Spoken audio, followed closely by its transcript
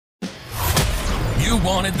You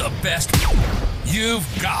wanted the best. You've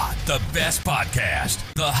got the best podcast.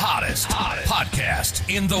 The hottest podcast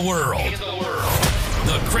in the world.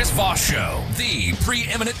 The Chris Voss Show, the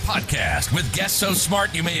preeminent podcast with guests so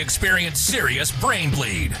smart you may experience serious brain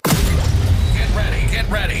bleed. Get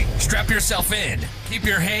ready. Strap yourself in. Keep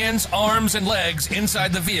your hands, arms, and legs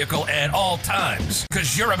inside the vehicle at all times,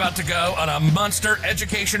 because you're about to go on a monster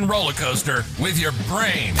education roller coaster with your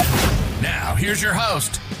brain. Now, here's your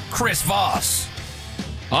host, Chris Voss.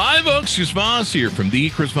 Hi, folks. Chris Voss here from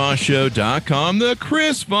thechrisvossshow.com,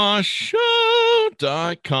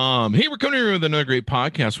 thechrisvossshow.com. Hey, we're coming here with another great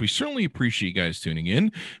podcast. We certainly appreciate you guys tuning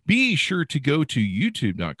in. Be sure to go to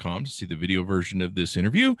youtube.com to see the video version of this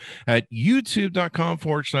interview at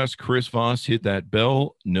youtube.com/Chris Voss. Hit that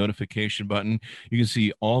bell notification button. You can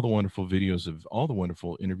see all the wonderful videos of all the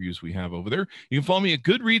wonderful interviews we have over there. You can follow me at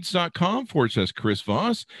goodreads.com/Chris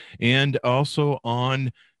Voss, and also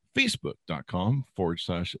on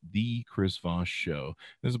Facebook.com/The Chris Voss Show.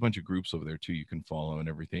 There's a bunch of groups over there too you can follow and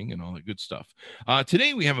everything and all that good stuff.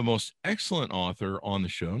 Today we have a most excellent author on the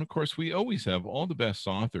show, and of course we always have all the best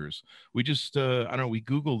authors. We just we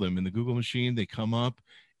Google them in the Google machine, they come up,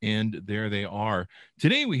 and there they are.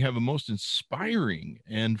 Today we have a most inspiring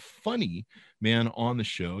and funny man on the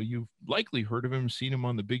show. You've likely heard of him, seen him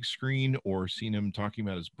on the big screen, or seen him talking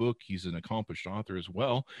about his book. He's an accomplished author as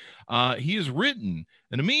well. He has written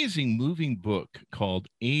an amazing moving book called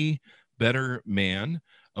A Better Man,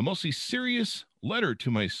 a mostly serious letter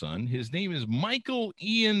to my son. His name is Michael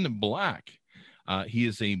Ian Black. He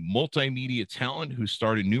is a multimedia talent who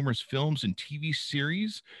starred in numerous films and TV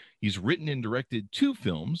series. He's written and directed 2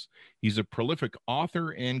 films. He's a prolific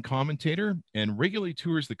author and commentator, and regularly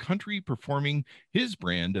tours the country performing his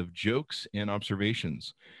brand of jokes and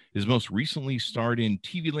observations. His most recently starred in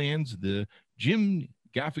TV Land's The Jim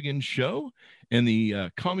Gaffigan Show and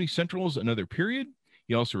the Comedy Central's Another Period.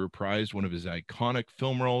 He also reprised one of his iconic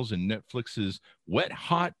film roles in Netflix's Wet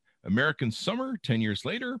Hot American Summer 10 years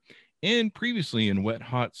later, and previously in Wet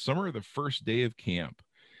Hot Summer, the First Day of Camp.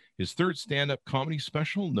 His third stand-up comedy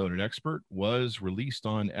special, Noted Expert, was released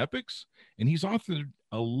on Epix, and he's authored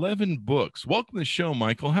 11 books. Welcome to the show,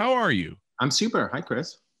 Michael. How are you? I'm super. Hi,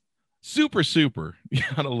 Chris. Super. You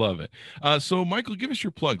gotta love it. So, Michael, give us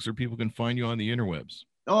your plugs so people can find you on the interwebs.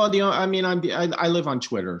 I live on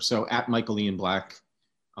Twitter, so at Michael Ian Black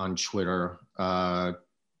on Twitter. I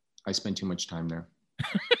spend too much time there.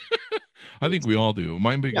 I think we all do.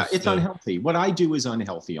 It's unhealthy. What I do is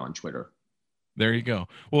unhealthy on Twitter. There you go.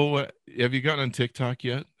 Well, have you gotten on TikTok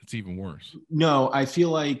yet? It's even worse. No, I feel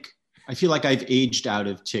like I've aged out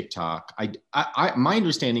of TikTok. My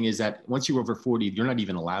understanding is that once you're over 40, you're not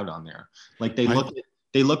even allowed on there. Like they look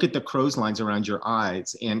at the crow's lines around your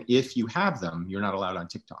eyes, and if you have them, you're not allowed on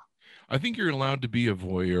TikTok. I think you're allowed to be a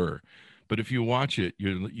voyeur, but if you watch it,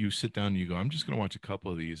 you sit down and you go, I'm just going to watch a couple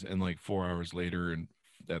of these, and like 4 hours later, and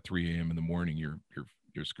at 3 a.m. in the morning, you're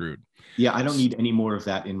screwed. Yeah, I don't need any more of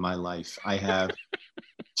that in my life. I have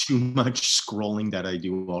too much scrolling that I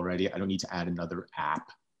do already. I don't need to add another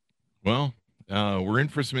app. Well, we're in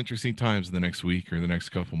for some interesting times in the next week or the next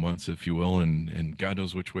couple months, if you will, and God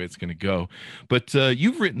knows which way it's going to go. But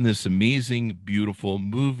you've written this amazing, beautiful,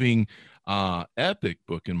 moving, epic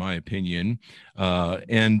book, in my opinion.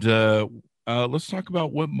 And let's talk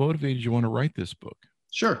about what motivated you want to write this book.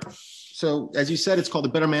 Sure. So as you said, it's called A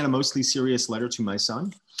Better Man, a mostly serious letter to my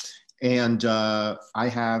son. And I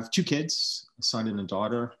have 2 kids, a son and a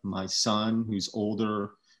daughter. My son, who's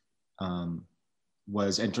older,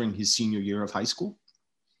 was entering his senior year of high school,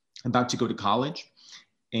 about to go to college.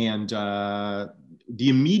 And the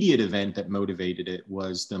immediate event that motivated it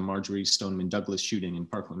was the Marjorie Stoneman Douglas shooting in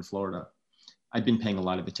Parkland, Florida. I've been paying a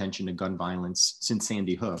lot of attention to gun violence since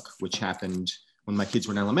Sandy Hook, which happened when my kids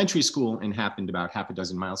were in elementary school and happened about half a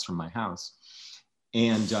dozen miles from my house.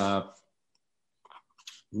 And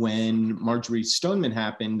when Marjorie Stoneman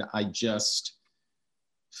happened, I just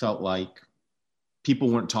felt like people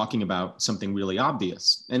weren't talking about something really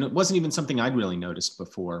obvious. And it wasn't even something I'd really noticed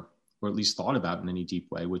before, or at least thought about in any deep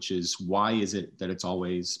way, which is, why is it that it's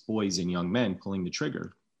always boys and young men pulling the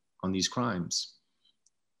trigger on these crimes?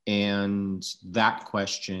 And that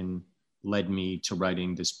question led me to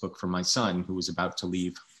writing this book for my son, who was about to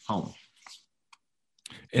leave home.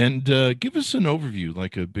 And give us an overview,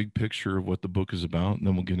 like a big picture of what the book is about, and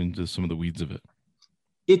then we'll get into some of the weeds of it.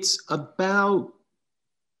 It's about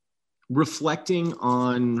reflecting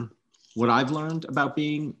on what I've learned about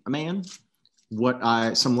being a man,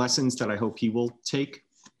 some lessons that I hope he will take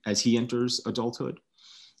as he enters adulthood.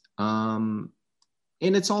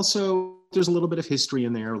 And it's also, there's a little bit of history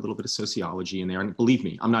in there, a little bit of sociology in there. And believe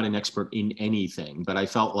me, I'm not an expert in anything, but I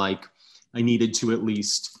felt like I needed to at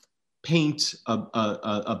least paint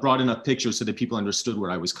a broad enough picture so that people understood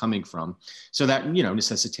where I was coming from. So that,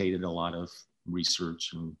 necessitated a lot of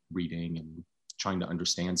research and reading and trying to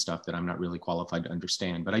understand stuff that I'm not really qualified to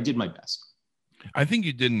understand, but I did my best. I think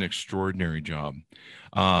you did an extraordinary job.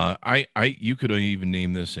 You could even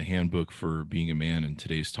name this a handbook for being a man in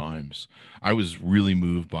today's times. I was really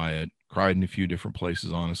moved by it. Cried in a few different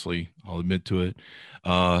places, honestly. I'll admit to it.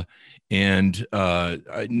 I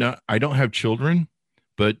don't have children,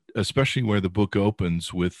 but especially where the book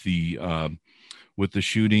opens with the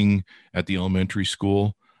shooting at the elementary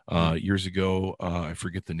school years ago. I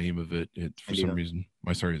forget the name of it. For some reason,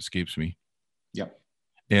 it escapes me. Yep.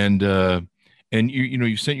 And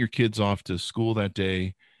you sent your kids off to school that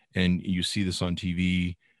day, and you see this on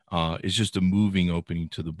TV. It's just a moving opening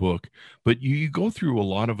to the book. But you go through a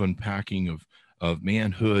lot of unpacking of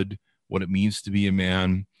manhood, what it means to be a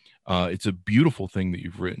man. It's a beautiful thing that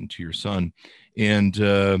you've written to your son,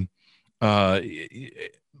 and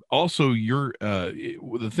also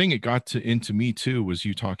the thing it got into me too was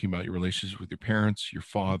you talking about your relationships with your parents, your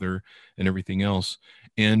father, and everything else.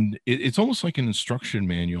 And it's almost like an instruction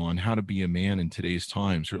manual on how to be a man in today's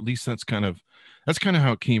times, or at least that's kind of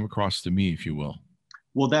how it came across to me, if you will.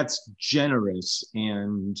 Well, that's generous,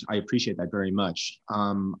 and I appreciate that very much.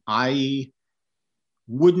 I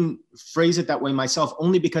wouldn't phrase it that way myself,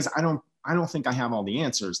 only because I don't think I have all the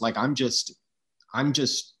answers. Like I'm just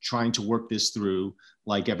trying to work this through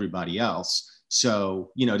like everybody else.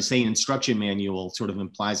 So, to say an instruction manual sort of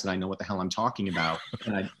implies that I know what the hell I'm talking about,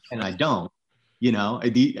 and I don't.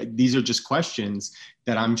 These are just questions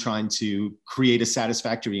that I'm trying to create a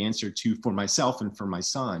satisfactory answer to for myself and for my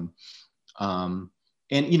son.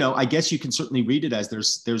 I guess you can certainly read it as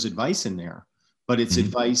there's advice in there, but it's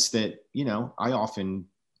advice that, I often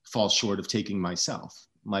fall short of taking myself.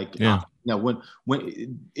 Like, when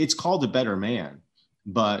it's called A Better Man,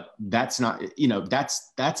 but that's not,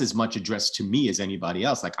 that's as much addressed to me as anybody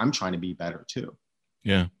else. Like I'm trying to be better too.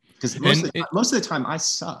 Yeah. Because most of the time I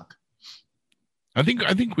suck. I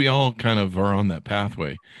think we all kind of are on that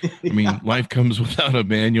pathway. I mean, life comes without a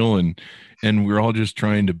manual, and we're all just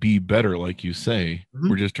trying to be better, like you say. Mm-hmm.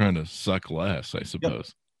 We're just trying to suck less, I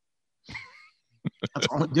suppose. Yep. That's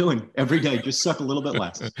all I'm doing every day. Just suck a little bit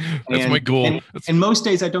less. That's my goal. And most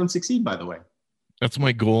days I don't succeed, by the way. That's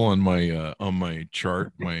my goal on my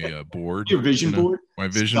chart, my board. Your vision board? My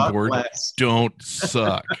vision board. Less. Don't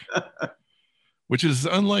suck. Which is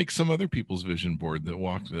unlike some other people's vision board that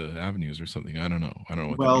walk the avenues or something. I don't know.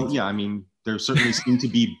 What that means. Yeah, I mean, there certainly seem to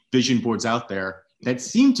be vision boards out there that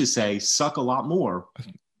seem to say suck a lot more.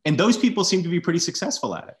 And those people seem to be pretty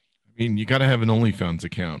successful at it. I mean, you got to have an OnlyFans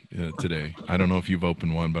account today. I don't know if you've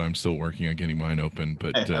opened one, but I'm still working on getting mine open.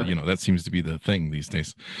 But, that seems to be the thing these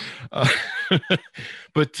days.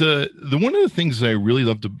 But one of the things I really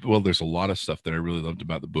loved, there's a lot of stuff that I really loved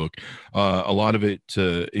about the book. A lot of it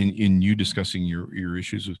in you discussing your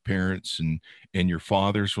issues with parents and your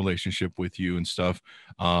father's relationship with you and stuff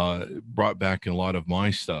brought back a lot of my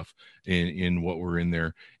stuff in what were in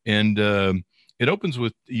there. And it opens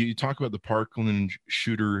with, you talk about the Parkland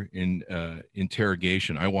shooter in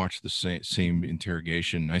interrogation. I watched the same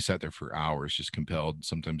interrogation. I sat there for hours, just compelled,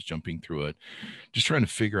 sometimes jumping through it, just trying to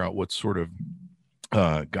figure out what sort of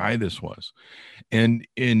guy this was. And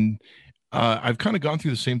I've kind of gone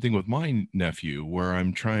through the same thing with my nephew, where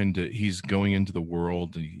he's going into the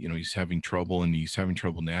world, and, he's having trouble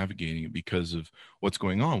navigating it because of what's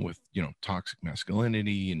going on with, toxic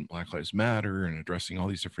masculinity and Black Lives Matter and addressing all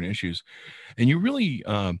these different issues. And you really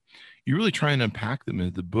try and unpack them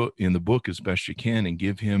in the book as best you can and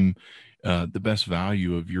give him the best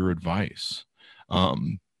value of your advice.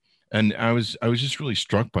 And I was just really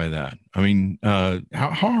struck by that. I mean, how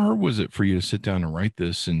hard was it for you to sit down and write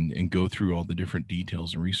this and go through all the different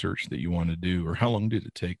details and research that you want to do, or how long did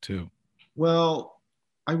it take too? Well,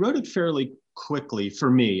 I wrote it fairly quickly for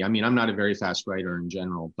me. I mean, I'm not a very fast writer in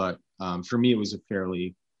general, but for me, it was a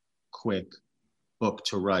fairly quick book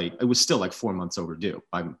to write. It was still like 4 months overdue.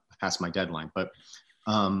 I passed my deadline, but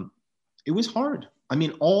it was hard. I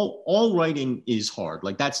mean, all writing is hard.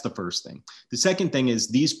 Like that's the first thing. The second thing is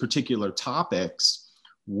these particular topics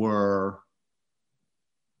were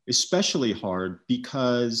especially hard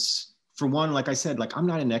because, for one, like I said, like I'm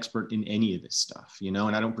not an expert in any of this stuff, and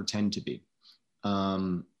I don't pretend to be.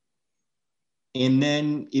 And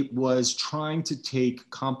then it was trying to take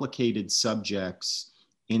complicated subjects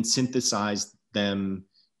and synthesize them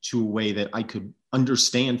to a way that I could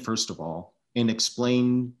understand, first of all, and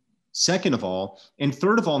explain second of all, and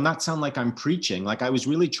third of all, not sound like I'm preaching. Like I was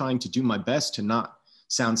really trying to do my best to not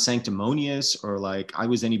sound sanctimonious or like I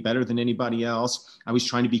was any better than anybody else. I was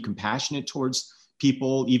trying to be compassionate towards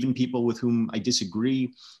people, even people with whom I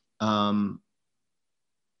disagree. I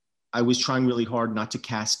was trying really hard not to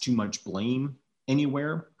cast too much blame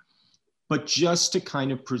anywhere, but just to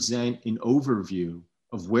kind of present an overview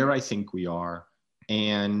of where I think we are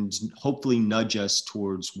and hopefully nudge us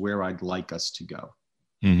towards where I'd like us to go.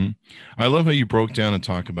 Mm-hmm. I love how you broke down and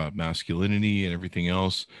talk about masculinity and everything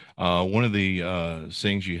else. One of the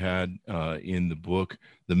sayings you had in the book,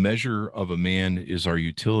 the measure of a man is our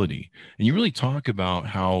utility. And you really talk about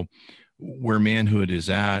how where manhood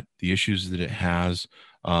is at, the issues that it has.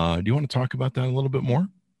 Do you want to talk about that a little bit more?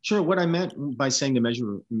 Sure. What I meant by saying the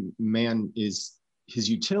measure of man is his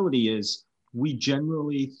utility is we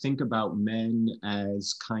generally think about men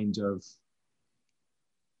as kind of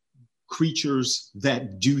creatures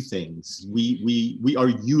that do things. We are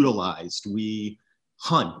utilized. We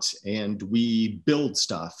hunt and we build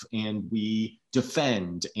stuff and we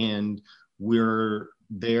defend and we're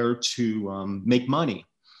there to make money.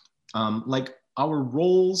 Like our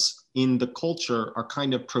roles in the culture are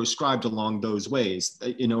kind of proscribed along those ways.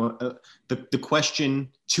 The question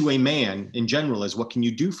to a man in general is, what can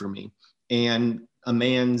you do for me? And a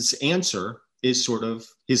man's answer is sort of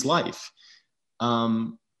his life.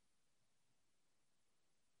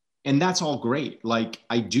 And that's all great. Like,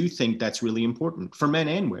 I do think that's really important for men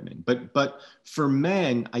and women. But for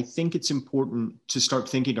men, I think it's important to start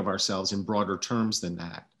thinking of ourselves in broader terms than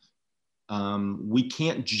that. We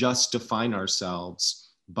can't just define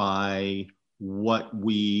ourselves by what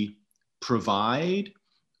we provide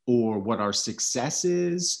or what our success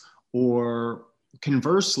is, or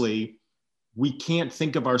conversely, we can't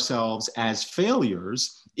think of ourselves as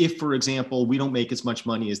failures if, for example, we don't make as much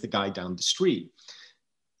money as the guy down the street.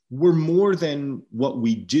 We're more than what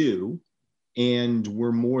we do, and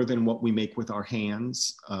we're more than what we make with our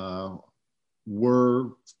hands. We're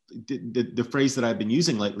the phrase that I've been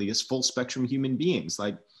using lately is full spectrum human beings.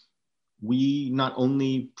 Like, we not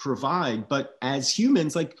only provide, but as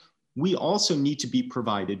humans, like, we also need to be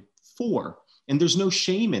provided for. And there's no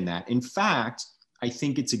shame in that. In fact, I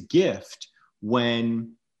think it's a gift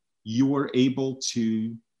when you're able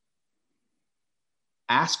to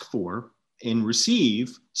ask for and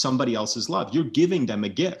receive somebody else's love. You're giving them a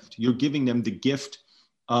gift. You're giving them the gift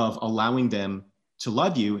of allowing them to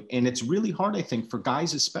love you. And it's really hard, I think, for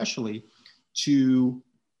guys especially, to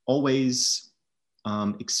always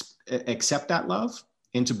accept that love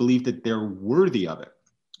and to believe that they're worthy of it,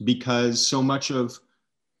 because so much of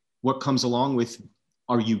what comes along with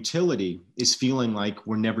our utility is feeling like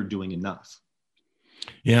we're never doing enough.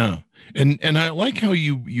 Yeah. And I like how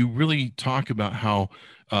you really talk about how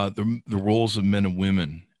the roles of men and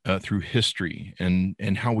women through history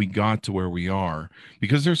and how we got to where we are,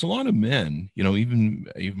 because there's a lot of men, even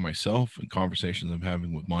myself, in conversations I'm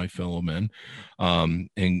having with my fellow men,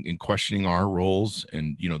 and questioning our roles.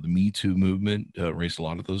 And the Me Too movement raised a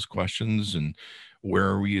lot of those questions, and where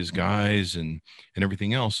are we as guys and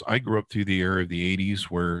everything else. I grew up through the era of the 80s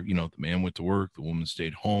where the man went to work, the woman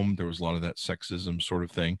stayed home. There was a lot of that sexism sort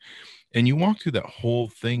of thing, and you walk through that whole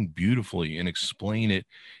thing beautifully and explain it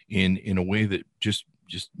in a way that just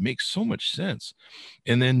makes so much sense.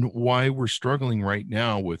 And then why we're struggling right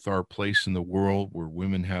now with our place in the world, where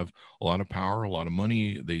women have a lot of power, a lot of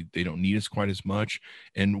money, they don't need us quite as much,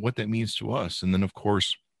 and what that means to us. And then, of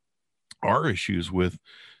course, our issues with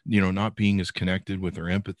not being as connected with our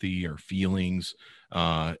empathy, our feelings.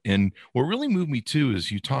 And what really moved me too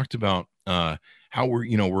is you talked about how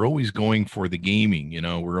we're always going for the gaming.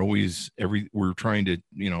 We're trying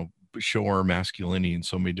to show our masculinity in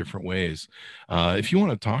so many different ways. If you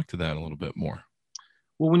want to talk to that a little bit more.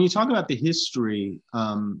 Well, when you talk about the history,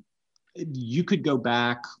 you could go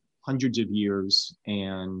back hundreds of years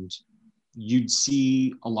and you'd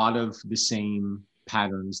see a lot of the same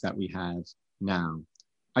patterns that we have now.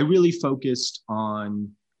 I really focused on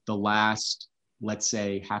the last, let's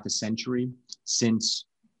say, half a century since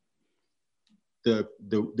the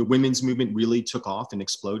women's movement really took off and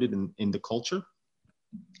exploded in the culture.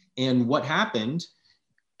 And what happened,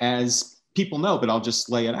 as people know, but I'll just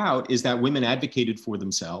lay it out, is that women advocated for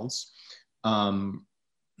themselves.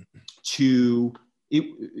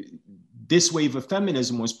 This wave of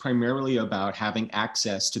feminism was primarily about having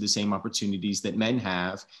access to the same opportunities that men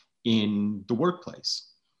have in the workplace.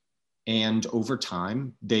 And over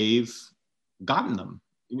time, they've gotten them.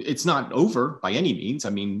 It's not over by any means. I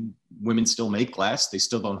mean, women still make less. They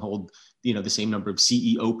still don't hold, the same number of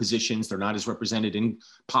CEO positions. They're not as represented in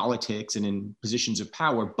politics and in positions of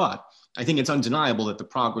power. But I think it's undeniable that the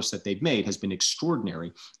progress that they've made has been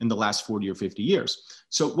extraordinary in the last 40 or 50 years.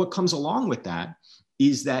 So what comes along with that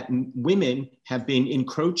is that women have been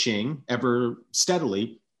encroaching ever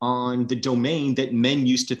steadily on the domain that men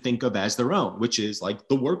used to think of as their own, which is like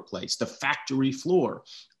the workplace, the factory floor,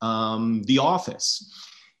 the office.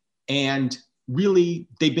 And really,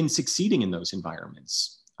 they've been succeeding in those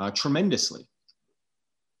environments tremendously.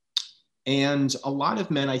 And a lot of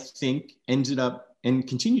men, I think, ended up and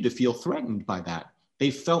continue to feel threatened by that. They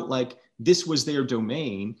felt like this was their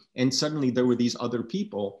domain, and suddenly there were these other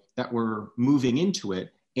people that were moving into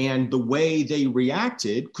it. And the way they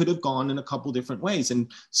reacted could have gone in a couple different ways.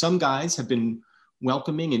 And some guys have been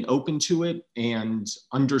welcoming and open to it and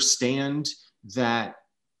understand that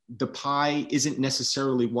the pie isn't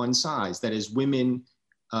necessarily one size, that as women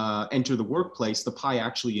enter the workplace, the pie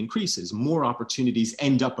actually increases. More opportunities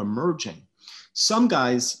end up emerging. Some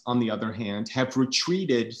guys, on the other hand, have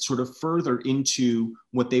retreated sort of further into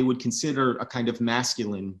what they would consider a kind of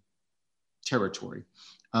masculine territory.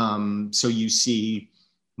 So you see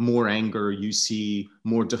more anger, you see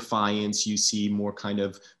more defiance, you see more kind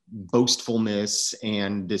of boastfulness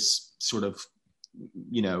and this sort of,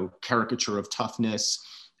 you know, caricature of toughness.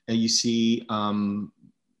 And you see a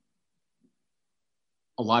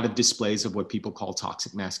lot of displays of what people call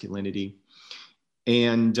toxic masculinity.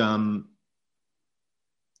 And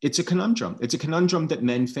it's a conundrum. It's a conundrum that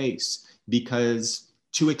men face, because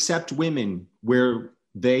to accept women where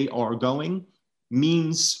they are going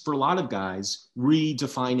means, for a lot of guys,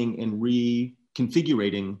 redefining and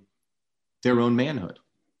reconfiguring their own manhood.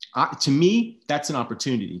 To me, that's an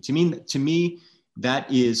opportunity. To me,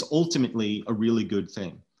 that is ultimately a really good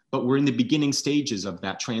thing. But we're in the beginning stages of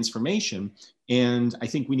that transformation. And I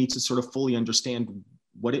think we need to sort of fully understand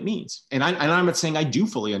what it means. And I'm not saying I do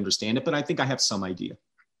fully understand it, but I think I have some idea.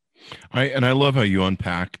 I love how you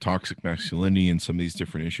unpack toxic masculinity and some of these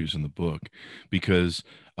different issues in the book, because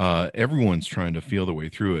everyone's trying to feel their way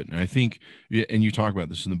through it. And I think, and you talk about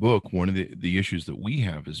this in the book, one of the issues that we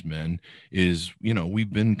have as men is, you know,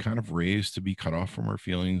 we've been kind of raised to be cut off from our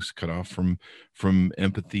feelings, cut off from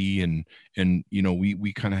empathy. And, you know,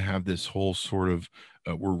 we kind of have this whole sort of,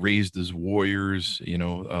 we're raised as warriors. You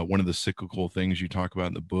know, one of the cyclical things you talk about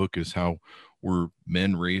in the book is how we're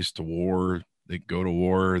men raised to war, that go to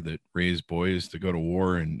war, that raise boys to go to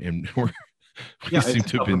war, and we seem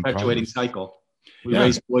to have been perpetuating cycle. We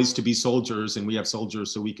raise boys to be soldiers, and we have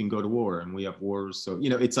soldiers so we can go to war, and we have wars. So, you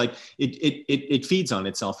know, it's like it feeds on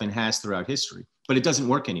itself and has throughout history, but it doesn't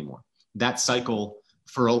work anymore. That cycle,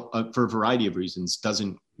 for a variety of reasons,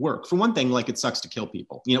 doesn't work. For one thing, like, it sucks to kill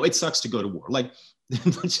people. You know, it sucks to go to war. Like,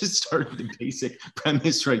 let's just start with the basic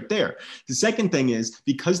premise right there. The second thing is,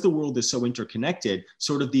 because the world is so interconnected,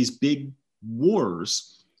 sort of these big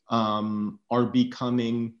wars are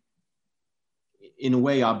becoming, in a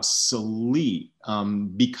way, obsolete,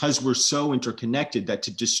 because we're so interconnected that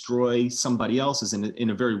to destroy somebody else is, in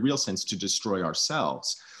a very real sense, to destroy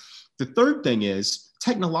ourselves. The third thing is,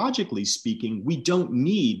 technologically speaking, we don't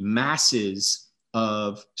need masses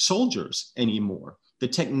of soldiers anymore. The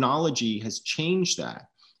technology has changed that.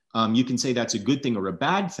 You can say that's a good thing or a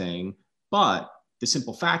bad thing, but the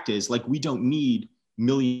simple fact is, like, we don't need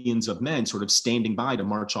millions of men sort of standing by to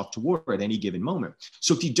march off to war at any given moment.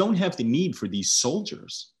 So if you don't have the need for these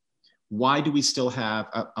soldiers, why do we still have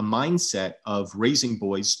a mindset of raising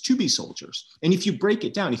boys to be soldiers? And if you break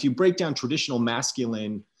it down, if you break down traditional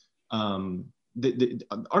masculine the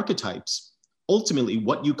archetypes, ultimately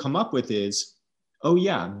what you come up with is, oh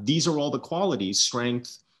yeah, these are all the qualities: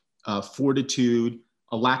 strength, fortitude,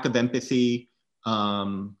 a lack of empathy,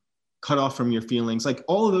 cut off from your feelings. Like,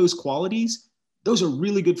 all of those qualities, those are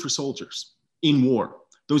really good for soldiers in war.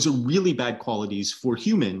 Those are really bad qualities for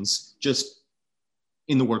humans just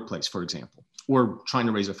in the workplace, for example, or trying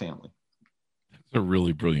to raise a family. That's a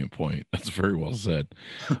really brilliant point. That's very well said.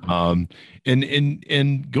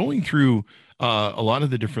 And going through a lot of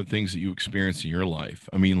the different things that you experienced in your life.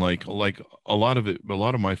 I mean, like a lot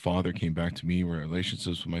of my father came back to me, my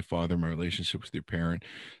relationships with my father, my relationship with your parent.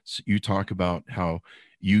 So you talk about how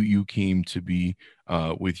you came to be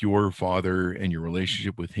with your father and your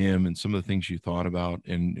relationship with him, and some of the things you thought about,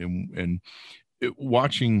 and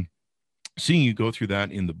seeing you go through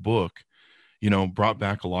that in the book, you know, brought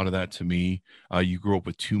back a lot of that to me. You grew up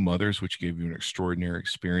with two mothers, which gave you an extraordinary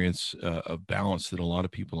experience of balance that a lot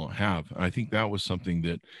of people don't have. And I think that was something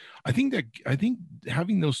that I think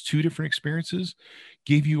having those two different experiences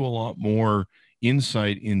gave you a lot more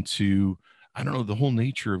insight into I don't know, the whole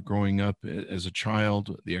nature of growing up as a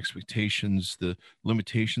child, the expectations, the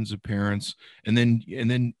limitations of parents. And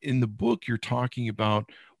then in the book, you're talking about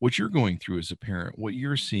what you're going through as a parent, what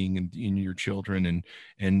you're seeing in your children,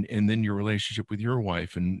 and then your relationship with your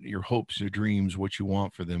wife and your hopes, your dreams, what you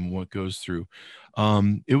want for them, what goes through.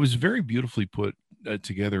 It was very beautifully put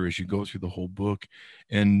together as you go through the whole book.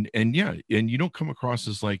 And yeah, and you don't come across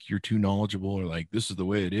as like you're too knowledgeable or like this is the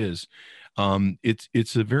way it is.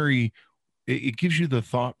 It's a very it gives you the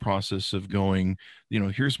thought process of going,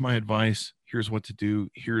 here's my advice, here's what to do,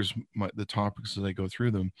 here's the topics as I go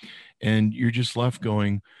through them. And you're just left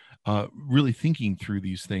going, really thinking through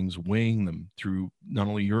these things, weighing them through not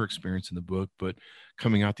only your experience in the book, but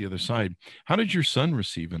coming out the other side. How did your son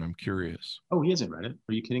receive it? I'm curious. Oh, he hasn't read it.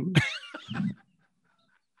 Are you kidding me?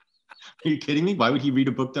 Are you kidding me? Why would he read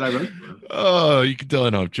a book that I wrote? Oh, you can tell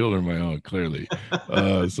I don't have children of my own, clearly.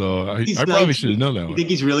 So I probably should have known that You one. think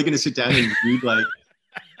he's really going to sit down and read like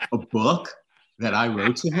a book that I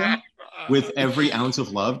wrote to him with every ounce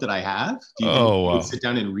of love that I have? Do you think he would sit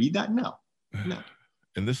down and read that? No.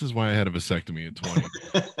 And this is why I had a vasectomy at 20.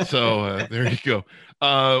 So there you go.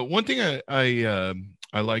 One thing I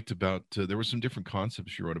liked about, there were some different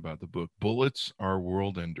concepts you wrote about the book. Bullets are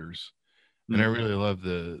world enders. And I really love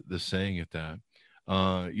the saying at that.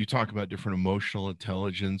 You talk about different emotional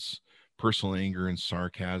intelligence, personal anger and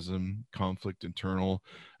sarcasm, conflict internal,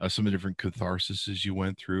 some of the different catharsises you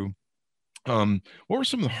went through. What were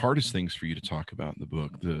some of the hardest things for you to talk about in the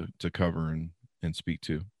book, to cover and speak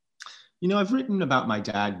to? I've written about my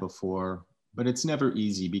dad before, but it's never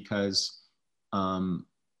easy because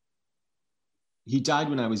he died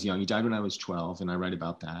when I was young. He died when I was 12, and I write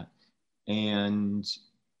about that. And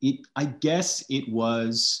I guess it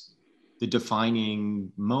was the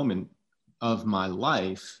defining moment of my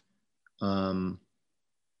life. And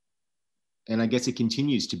I guess it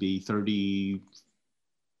continues to be 38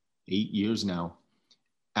 years now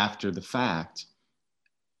after the fact.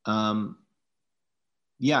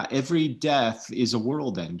 Yeah, every death is a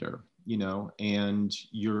world ender, and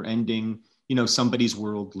you're ending, somebody's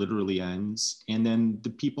world literally ends, and then the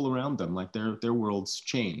people around them, like their worlds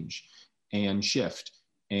change and shift.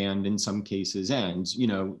 And in some cases end.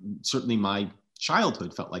 Certainly my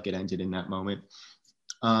childhood felt like it ended in that moment.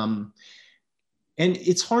 And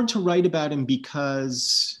it's hard to write about him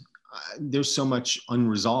because there's so much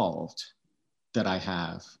unresolved that I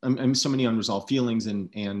have. I'm so many unresolved feelings, and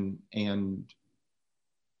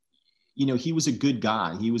he was a good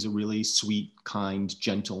guy. He was a really sweet, kind,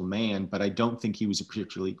 gentle man, but I don't think he was a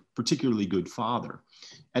particularly good father,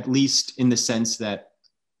 at least in the sense that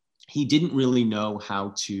he didn't really know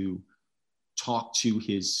how to talk to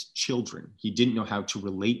his children. He didn't know how to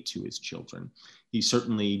relate to his children. He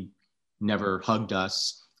certainly never hugged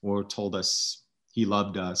us or told us he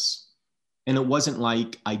loved us. And it wasn't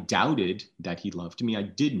like I doubted that he loved me. I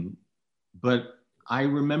didn't. But I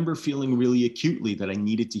remember feeling really acutely that I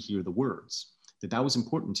needed to hear the words, that was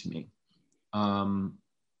important to me. And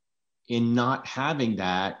not having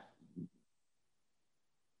that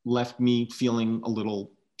left me feeling a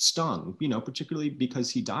little stung, particularly because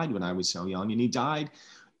he died when I was so young, and he died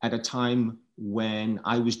at a time when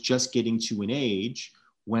I was just getting to an age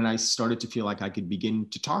when I started to feel like I could begin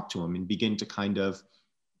to talk to him and begin to kind of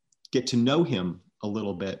get to know him a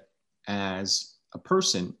little bit as a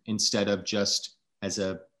person instead of just as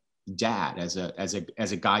a dad, as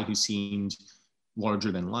a guy who seemed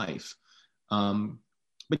larger than life.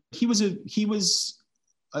 But he was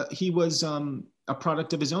a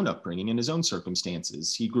product of his own upbringing and his own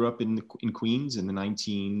circumstances. He grew up in Queens in the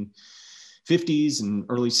 1950s and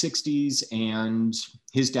early 60s, and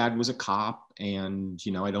his dad was a cop, and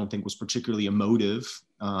I don't think was particularly emotive.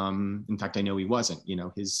 In fact, I know he wasn't.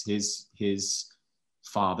 His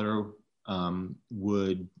father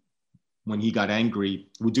would, when he got angry,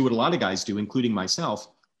 would do what a lot of guys do, including myself,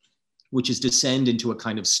 which is descend into a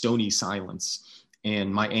kind of stony silence.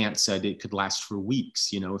 And my aunt said it could last for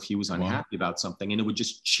weeks, if he was unhappy about something, and it would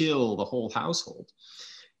just chill the whole household.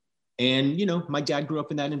 And, my dad grew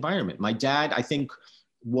up in that environment. My dad, I think,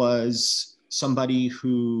 was somebody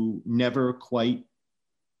who never quite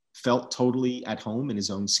felt totally at home in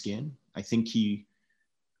his own skin. I think he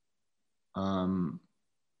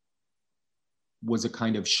was a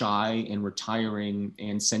kind of shy and retiring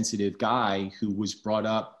and sensitive guy who was brought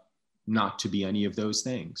up not to be any of those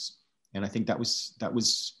things. And I think that was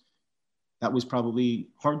probably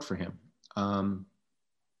hard for him.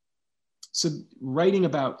 So writing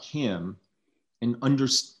about him and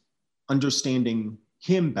understanding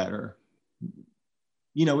him better,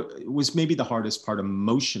 was maybe the hardest part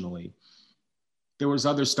emotionally. there was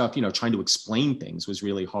other stuff, you know, trying to explain things was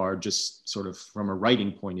really hard, just sort of from a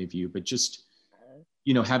writing point of view, but just,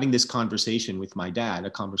 you know, having this conversation with my dad,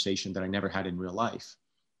 a conversation that I never had in real life,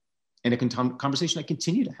 and a conversation I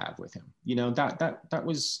continue to have with him, you know, that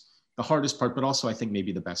was the hardest part, but also I think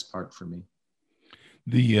maybe the best part for me.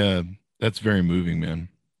 That's very moving, man.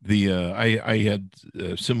 I had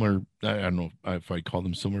similar, I don't know if I call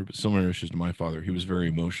them similar, but similar issues to my father. He was very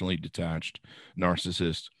emotionally detached,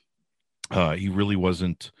 narcissist. He really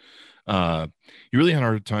wasn't, he really had a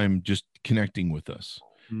hard time just connecting with us.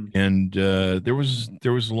 And there was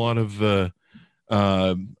a lot of,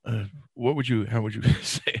 how would you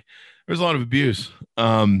say? There was a lot of abuse.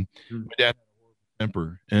 My dad had a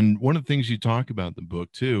temper. And one of the things you talk about in the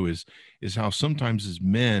book too is how sometimes as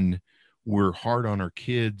men, we're hard on our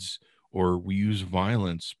kids, or we use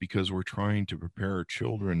violence because we're trying to prepare our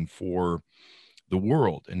children for the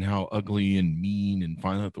world and how ugly and mean and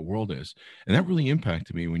violent the world is. And that really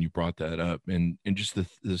impacted me when you brought that up, and just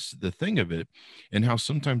the thing of it, and how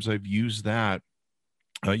sometimes I've used that.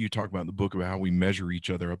 You talk about in the book about how we measure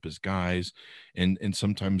each other up as guys, and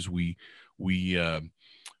sometimes we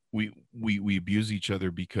abuse each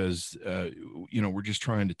other because you know, we're just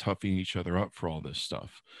trying to toughen each other up for all this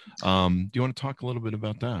stuff. Do you want to talk a little bit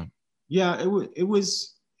about that? Yeah, it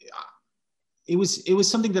was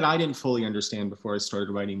something that I didn't fully understand before I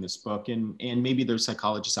started writing this book, and maybe there's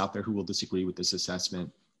psychologists out there who will disagree with this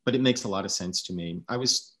assessment, but it makes a lot of sense to me. I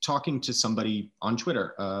was talking to somebody on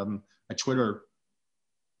Twitter,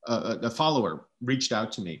 a follower reached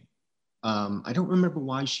out to me. I don't remember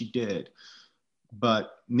why she did,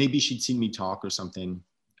 but maybe she'd seen me talk or something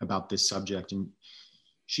about this subject. And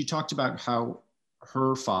she talked about how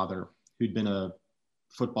her father, who'd been a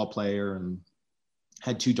football player and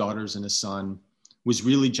had 2 daughters and a son, was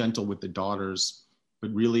really gentle with the daughters,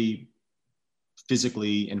 but really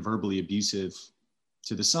physically and verbally abusive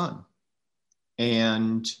to the son.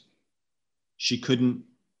 And she couldn't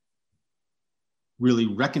really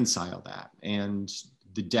reconcile that. And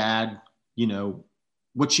the dad, you know,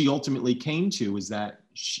 what she ultimately came to is that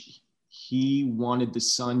he wanted the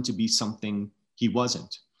son to be something he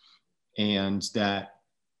wasn't, and that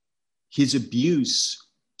his abuse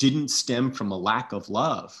didn't stem from a lack of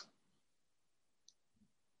love.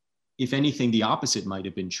 If anything, the opposite might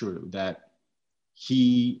have been true, that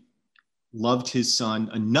he loved his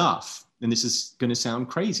son enough, and this is going to sound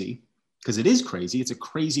crazy, because it is crazy, it's a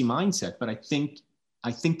crazy mindset, but I think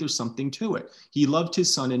there's something to it. He loved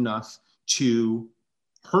his son enough to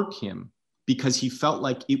hurt him because he felt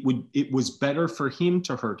like it was better for him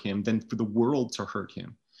to hurt him than for the world to hurt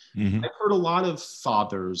him. Mm-hmm. I've heard a lot of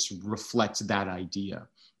fathers reflect that idea,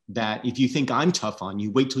 that if you think I'm tough on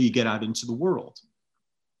you, wait till you get out into the world.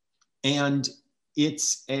 And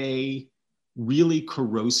it's a really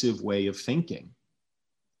corrosive way of thinking,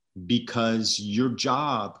 because your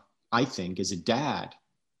job, I think, as a dad,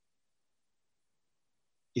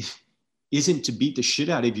 isn't to beat the shit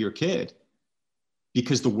out of your kid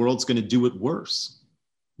because the world's going to do it worse.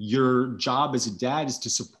 Your job as a dad is to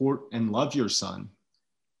support and love your son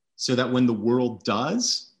so that when the world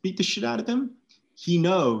does beat the shit out of him, he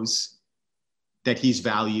knows that he's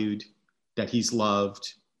valued, that he's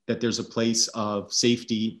loved, that there's a place of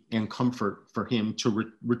safety and comfort for him to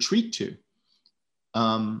retreat to.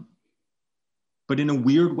 But in a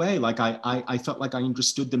weird way, like I felt like I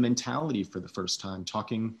understood the mentality for the first time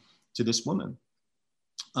talking to this woman.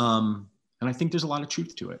 And I think there's a lot of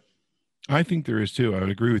truth to it. I think there is too. I would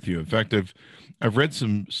agree with you. In fact, I've read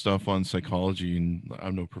some stuff on psychology, and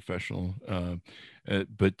I'm no professional,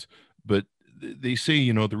 but they say,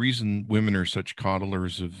 you know, the reason women are such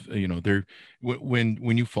coddlers of, you know, they're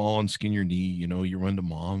when you fall and skin your knee, you know, you run to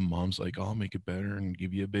mom. Mom's like, "I'll make it better," and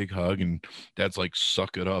give you a big hug, and dad's like,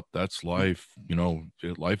 "Suck it up. That's life. You know,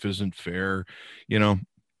 life isn't fair." You know,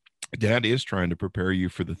 dad is trying to prepare you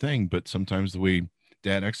for the thing, but sometimes the way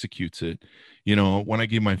dad executes it, you know, when I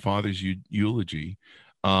gave my father's eulogy,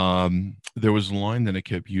 there was a line that I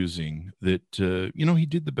kept using that, you know, he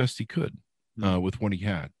did the best he could with what he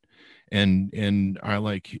had. And I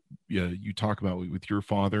like, yeah, you talk about with your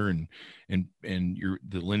father and the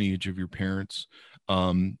lineage of your parents.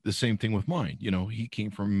 The same thing with mine. You know, he came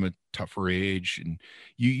from a tougher age, and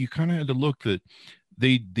you kind of had to look that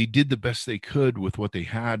they did the best they could with what they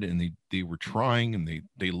had, and they were trying, and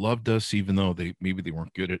they loved us, even though maybe they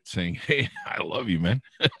weren't good at saying, "Hey, I love you, man."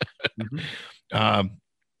 Mm-hmm.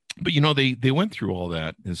 But you know, they went through all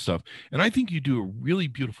that and stuff, and I think you do a really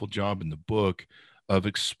beautiful job in the book of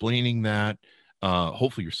explaining that.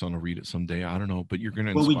 Hopefully your son will read it someday. I don't know, but you're going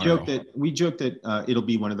to inspire. We joke that it'll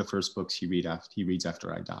be one of the first books he reads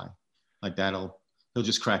after I die. Like that'll he'll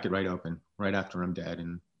just crack it right open right after I'm dead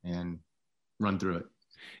and run through it.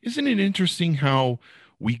 Isn't it interesting how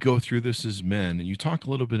we go through this as men? And you talk a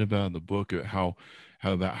little bit about in the book how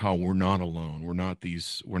we're not alone. We're not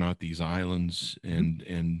these islands,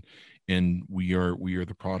 and we are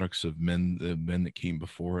the products of the men that came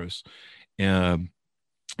before us. Um,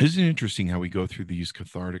 isn't it interesting how we go through these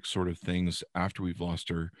cathartic sort of things after we've lost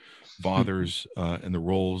our fathers and the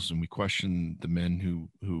roles, and we question the men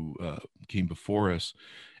who came before us,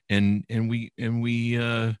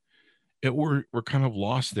 we're kind of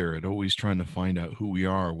lost there at always trying to find out who we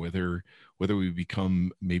are, whether we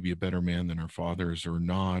become maybe a better man than our fathers or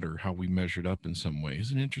not, or how we measured up in some way.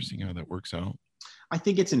 Isn't it interesting how that works out? I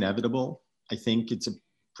think it's inevitable. I think it's a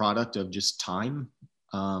product of just time.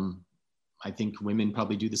 I think women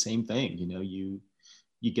probably do the same thing. You know, you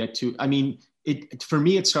get to, I mean, for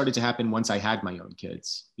me, it started to happen once I had my own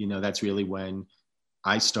kids. You know, that's really when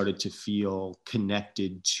I started to feel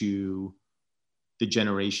connected to the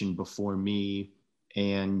generation before me.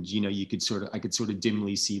 And, you know, I could sort of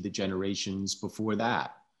dimly see the generations before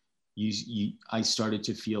that. I started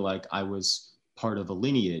to feel like I was part of a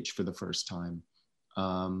lineage for the first time.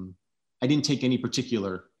 I didn't take any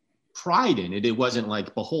particular pride in it. It wasn't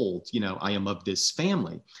like, behold, you know, I am of this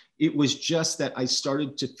family. It was just that I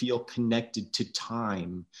started to feel connected to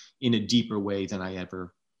time in a deeper way than I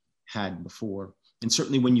ever had before. And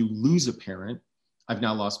certainly when you lose a parent, I've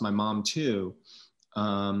now lost my mom too.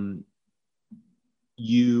 I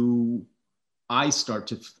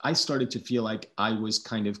started to feel like I was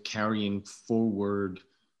kind of carrying forward,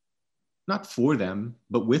 not for them,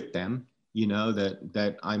 but with them, you know,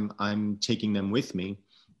 that I'm taking them with me.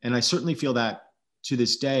 And I certainly feel that to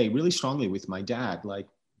this day really strongly with my dad. Like,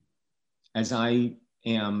 as I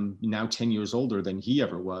am now 10 years older than he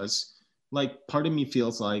ever was, like, part of me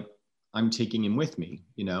feels like I'm taking him with me,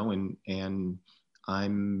 you know, and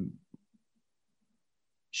I'm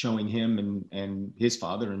showing him and his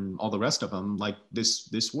father and all the rest of them like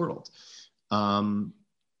this world. And,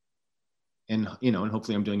 you know, and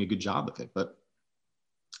hopefully I'm doing a good job of it, but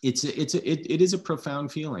it is a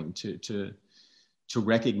profound feeling to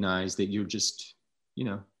recognize that you're just, you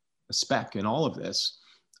know, a speck in all of this.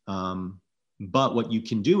 But what you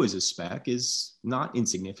can do as a speck is not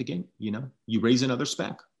insignificant. You know, you raise another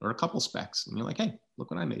speck or a couple specks and you're like, hey, look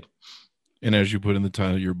what I made. And as you put in the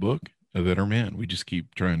title of your book, A Better Man, we just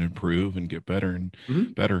keep trying to improve and get better and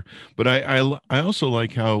better. But I also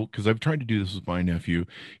like how, because I've tried to do this with my nephew,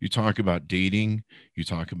 you talk about dating, you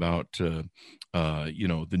talk about, you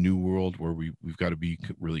know, the new world where we've got to be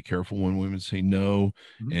really careful when women say no,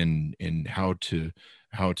 and how to,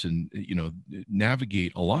 you know,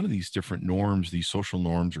 navigate a lot of these different norms, these social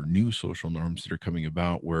norms or new social norms that are coming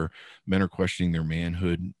about where men are questioning their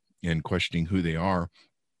manhood and questioning who they are.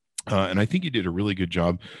 And I think you did a really good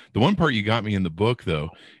job. The one part you got me in the book,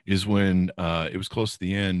 though, is when it was close to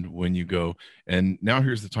the end when you go, and now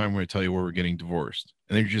here's the time when I tell you where we're getting divorced.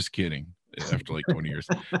 And they're just kidding after like 20 years.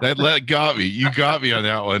 That got me. You got me on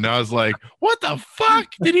that one. And I was like, what the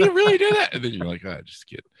fuck? Did he really do that? And then you're like, just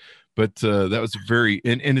kidding. But that was very,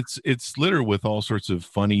 and it's littered with all sorts of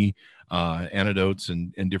funny anecdotes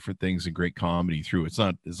and different things and great comedy through. It's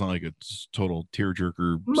not like a total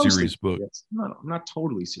tearjerker serious book. No, not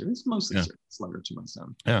totally serious. Mostly serious. Letter to my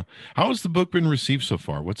son. Yeah. How has the book been received so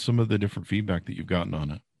far? What's some of the different feedback that you've gotten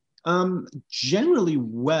on it? Generally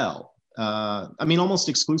well. I mean, almost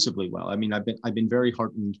exclusively well. I mean, I've been very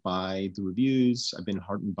heartened by the reviews. I've been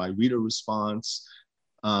heartened by reader response.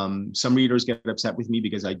 Some readers get upset with me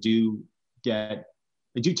because I do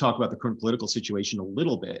talk about the current political situation a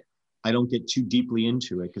little bit. I don't get too deeply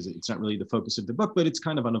into it because it's not really the focus of the book, but it's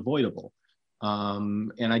kind of unavoidable.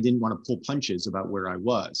 And I didn't want to pull punches about where I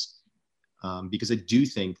was because I do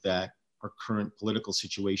think that our current political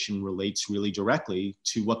situation relates really directly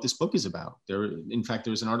to what this book is about. In fact,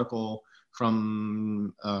 there's an article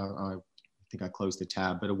from, I think I closed the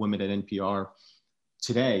tab, but a woman at NPR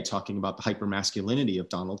today talking about the hypermasculinity of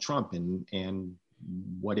Donald Trump and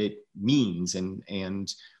what it means.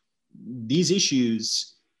 And these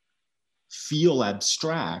issues feel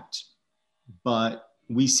abstract, but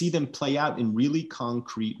we see them play out in really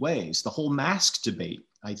concrete ways. The whole mask debate,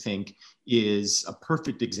 I think, is a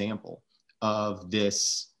perfect example of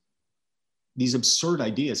these absurd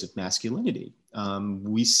ideas of masculinity.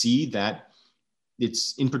 We see that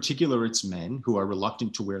in particular, it's men who are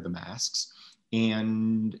reluctant to wear the masks.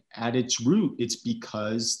 And at its root, it's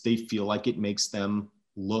because they feel like it makes them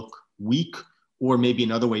look weak, or maybe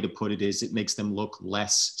another way to put it is it makes them look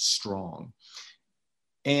less strong.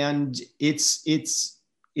 And it's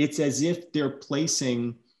as if they're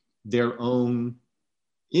placing their own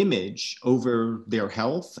image over their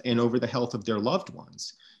health and over the health of their loved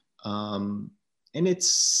ones. And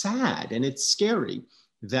it's sad and it's scary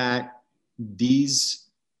that this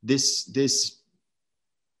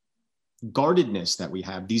guardedness that we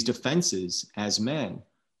have, these defenses as men,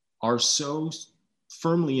 are so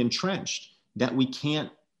firmly entrenched that we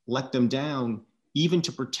can't let them down, even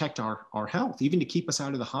to protect our health, even to keep us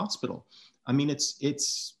out of the hospital. I mean,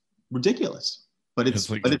 it's ridiculous, but it's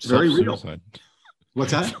very real.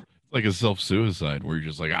 What's that? Like a self-suicide where you're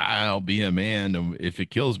just like, I'll be a man if it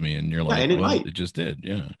kills me. And you're like, it just did.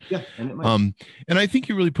 Yeah. Yeah. And it might. And I think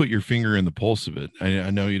you really put your finger in the pulse of it. I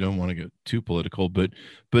know you don't want to get too political, but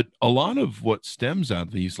a lot of what stems out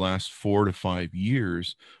of these last 4 to 5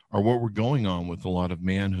 years are what we're going on with a lot of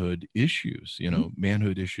manhood issues,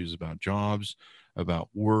 manhood issues about jobs, about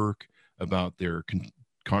work, about their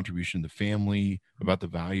contribution to the family, about the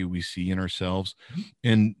value we see in ourselves.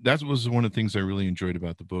 And that was one of the things I really enjoyed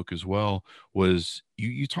about the book as well, was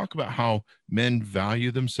you talk about how men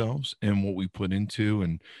value themselves and what we put into.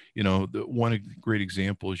 And one great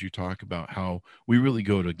example is you talk about how we really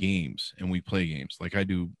go to games and we play games like I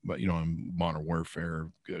do, but I'm Modern Warfare,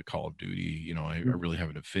 Call of Duty, I really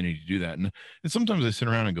have an affinity to do that. And sometimes I sit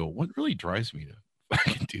around and go, what really drives me to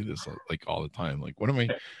fucking do this like all the time? Like, what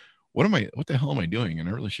the hell am I doing? And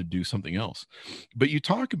I really should do something else. But you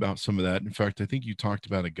talk about some of that. In fact, I think you talked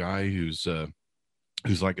about a guy who's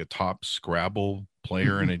like a top Scrabble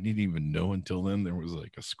player. And I didn't even know until then there was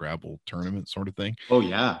like a Scrabble tournament sort of thing. Oh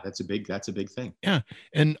yeah. That's a big thing. Yeah.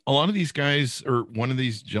 And a lot of these guys, or one of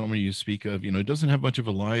these gentlemen you speak of, doesn't have much of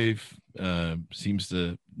a life, seems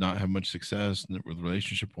to not have much success with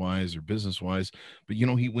relationship wise or business wise, but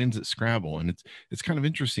he wins at Scrabble. And it's kind of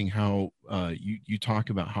interesting how you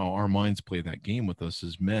talk about how our minds play that game with us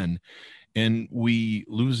as men, and we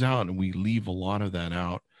lose out and we leave a lot of that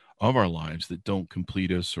out of our lives that don't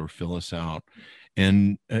complete us or fill us out.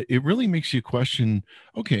 And it really makes you question,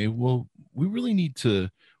 okay, well, we really need to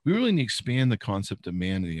expand the concept of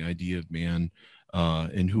man and the idea of man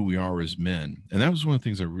and who we are as men. And that was one of the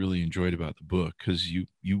things I really enjoyed about the book, because you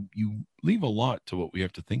leave a lot to what we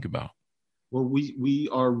have to think about. Well, we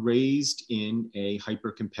are raised in a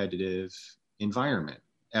hyper-competitive environment.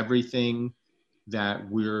 Everything that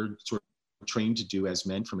we're sort of trained to do as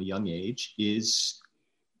men from a young age is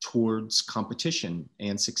towards competition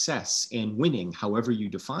and success and winning, however you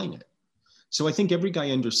define it. So I think every guy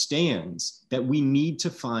understands that we need to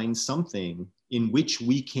find something in which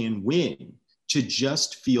we can win to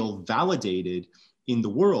just feel validated in the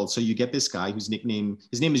world. So you get this guy his name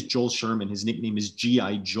is Joel Sherman. His nickname is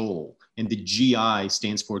G.I. Joel. And the GI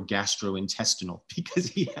stands for gastrointestinal, because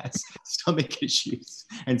he has stomach issues.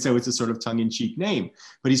 And so it's a sort of tongue-in-cheek name.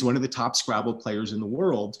 But he's one of the top Scrabble players in the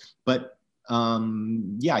world. But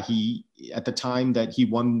he, at the time that he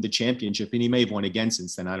won the championship, and he may have won again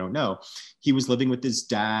since then, I don't know, he was living with his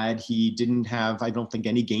dad. He didn't have, I don't think,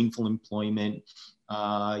 any gainful employment.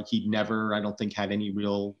 He'd never, I don't think, had any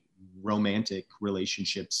real romantic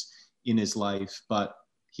relationships in his life, but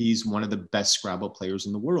he's one of the best Scrabble players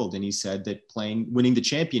in the world. And he said that winning the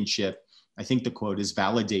championship, I think the quote is,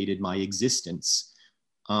 validated my existence.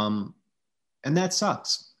 And that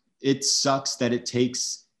sucks. It sucks that it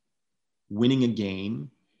takes winning a game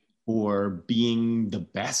or being the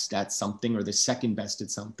best at something or the second best at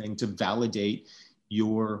something to validate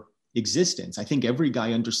your existence. I think every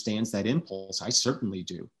guy understands that impulse. I certainly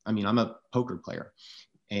do. I mean, I'm a poker player,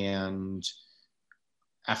 and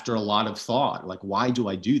after a lot of thought, like, why do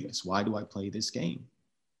I do this? Why do I play this game?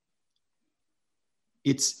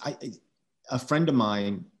 A friend of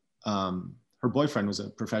mine, her boyfriend was a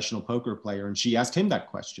professional poker player, and she asked him that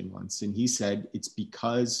question once, and he said it's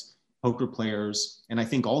because poker players, and I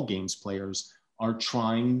think all games players, are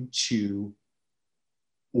trying to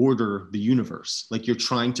order the universe. Like, you're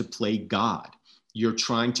trying to play God. You're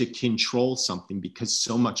trying to control something, because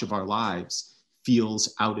so much of our lives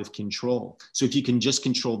feels out of control. So if you can just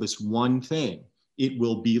control this one thing, it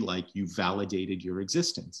will be like you validated your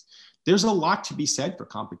existence. There's a lot to be said for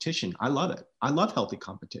competition. I love it. I love healthy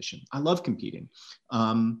competition. I love competing.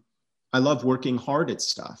 I love working hard at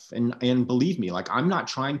stuff. And believe me, like, I'm not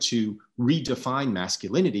trying to redefine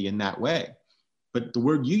masculinity in that way. But the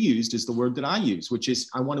word you used is the word that I use, which is,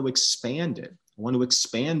 I want to expand it. I want to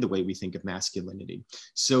expand the way we think of masculinity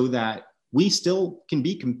so that we still can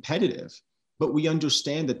be competitive, but we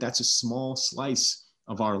understand that that's a small slice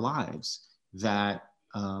of our lives, that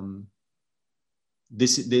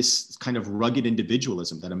this kind of rugged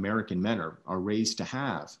individualism that American men are raised to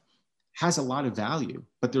have has a lot of value,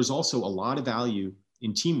 but there's also a lot of value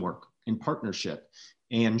in teamwork and partnership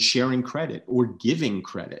and sharing credit or giving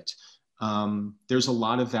credit. there's a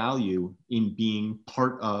lot of value in being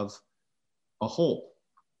part of a whole.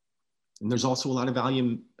 And there's also a lot of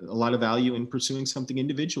value in pursuing something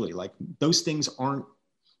individually. Like, those things aren't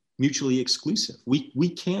mutually exclusive. We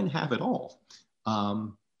can have it all.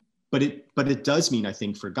 But it does mean, I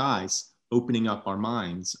think, for guys, opening up our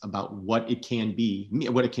minds about what it can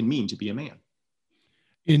mean to be a man.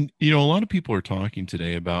 And, a lot of people are talking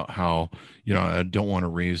today about how, I don't want to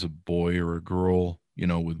raise a boy or a girl,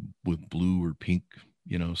 with blue or pink,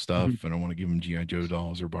 stuff. Mm-hmm. I don't want to give them GI Joe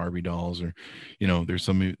dolls or Barbie dolls, or, there's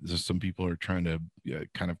some people are trying to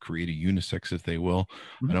kind of create a unisex, if they will.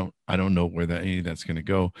 Mm-hmm. I don't know where any of that's going to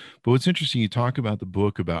go. But what's interesting, you talk about the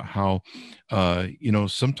book about how,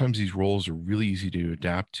 sometimes these roles are really easy to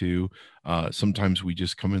adapt to. Sometimes we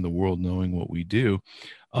just come in the world knowing what we do.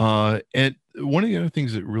 And one of the other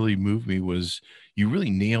things that really moved me was you really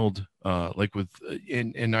nailed, like with,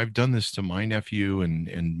 and I've done this to my nephew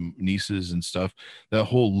and nieces and stuff, that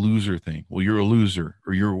whole loser thing. Well, you're a loser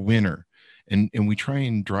or you're a winner. And we try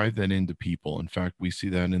and drive that into people. In fact, we see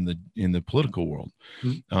that in the political world,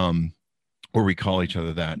 where we call each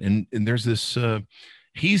other that. And there's this,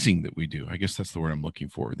 hazing that we do. I guess that's the word I'm looking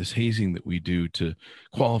for. This hazing that we do to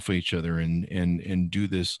qualify each other and do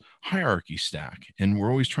this hierarchy stack. And we're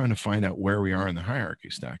always trying to find out where we are in the hierarchy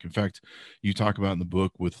stack. In fact, you talk about in the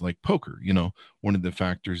book with like poker, one of the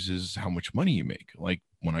factors is how much money you make. Like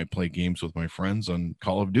when I play games with my friends on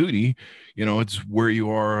Call of Duty, it's where you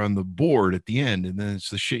are on the board at the end. And then it's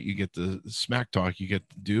the shit you get, the smack talk you get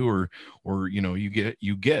to do, or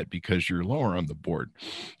you get because you're lower on the board.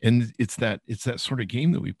 And it's that sort of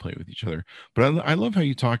game that we play with each other. But I love how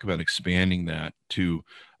you talk about expanding that to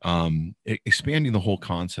expanding the whole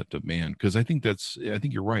concept of man, because I think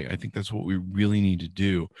you're right. I think that's what we really need to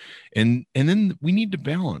do. And then we need to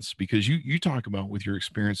balance, because you talk about, with your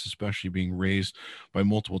experience, especially being raised by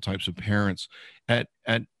multiple types of parents, at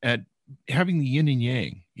having the yin and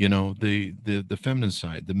yang, the feminine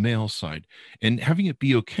side, the male side, and having it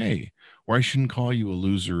be okay, or I shouldn't call you a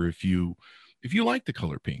loser if you like the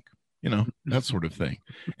color pink, that sort of thing.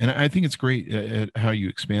 And I think it's great at how you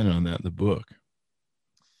expanded on that in the book.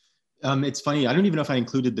 It's funny. I don't even know if I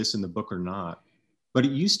included this in the book or not, but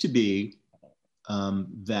it used to be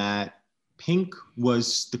that pink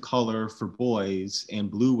was the color for boys and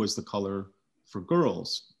blue was the color for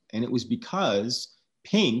girls. And it was because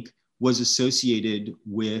pink was associated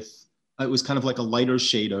with, it was kind of like a lighter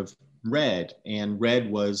shade of red, and red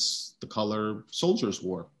was the color soldiers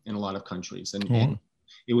wore in a lot of countries. And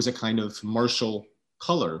it was a kind of martial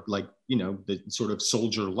color, like, the sort of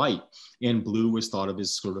soldier light, and blue was thought of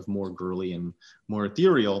as sort of more girly and more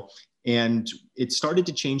ethereal. And it started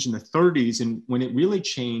to change in the 30s. And when it really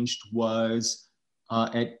changed was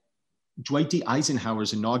at Dwight D.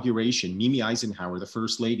 Eisenhower's inauguration. Mimi Eisenhower, the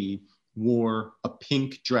first lady, wore a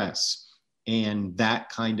pink dress. And that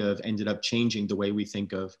kind of ended up changing the way we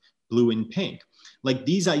think of blue and pink. Like,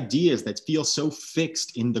 these ideas that feel so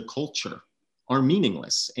fixed in the culture are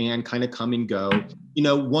meaningless and kind of come and go.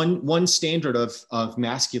 One standard of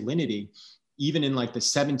masculinity, even in like the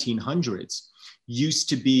 1700s, used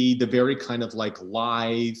to be the very kind of like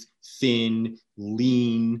lithe, thin,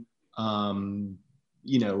 lean, kind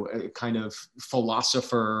of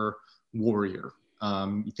philosopher warrior.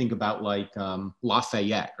 You think about like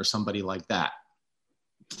Lafayette or somebody like that.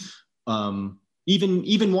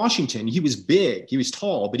 Even Washington, he was big, he was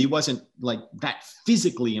tall, but he wasn't like that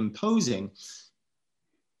physically imposing.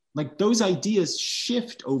 Like, those ideas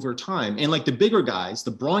shift over time. And like the bigger guys,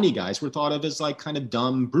 the brawny guys, were thought of as like kind of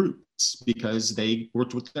dumb brutes because they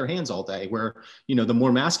worked with their hands all day, where, the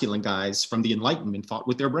more masculine guys from the Enlightenment fought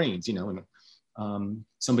with their brains, and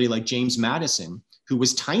somebody like James Madison, who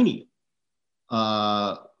was tiny.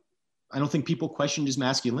 I don't think people questioned his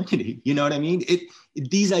masculinity. You know what I mean?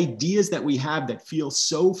 These ideas that we have that feel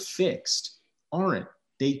so fixed aren't.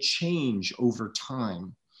 They change over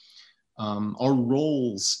time. Our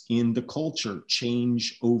roles in the culture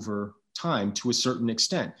change over time to a certain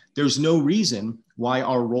extent. There's no reason why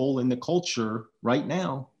our role in the culture right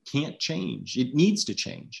now can't change. It needs to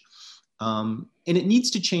change. And it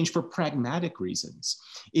needs to change for pragmatic reasons.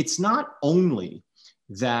 It's not only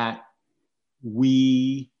that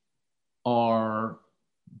we are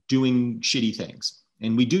doing shitty things,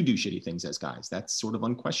 and we do shitty things as guys. That's sort of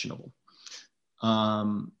unquestionable.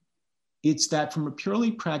 It's that from a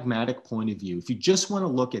purely pragmatic point of view, if you just want to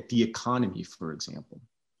look at the economy, for example,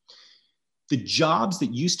 the jobs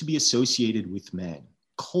that used to be associated with men,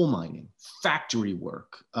 coal mining, factory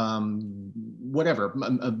work, whatever,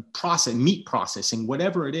 meat processing,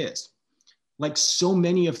 whatever it is, like so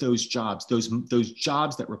many of those jobs, those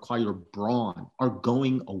jobs that require brawn are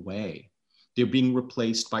going away. They're being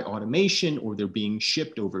replaced by automation, or they're being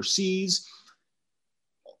shipped overseas.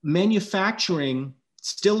 Manufacturing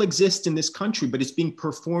still exists in this country, but it's being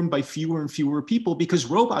performed by fewer and fewer people because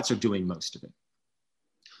robots are doing most of it.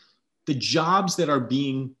 The jobs that are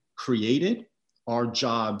being created are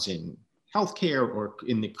jobs in healthcare or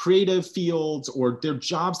in the creative fields, or they're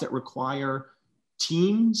jobs that require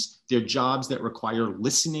teams. They're jobs that require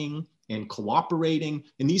listening and cooperating.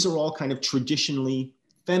 And these are all kind of traditionally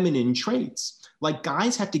feminine traits. Like,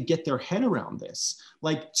 guys have to get their head around this,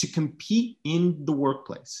 like, to compete in the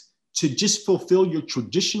workplace, to just fulfill your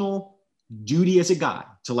traditional duty as a guy,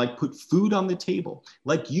 to like put food on the table.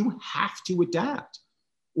 Like, you have to adapt,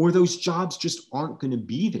 or those jobs just aren't going to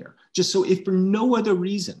be there. Just so, if for no other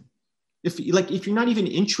reason, if you're not even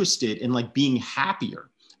interested in like being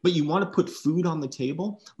happier, but you want to put food on the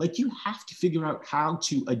table, like, you have to figure out how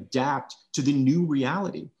to adapt to the new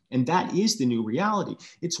reality. And that is the new reality.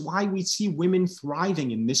 It's why we see women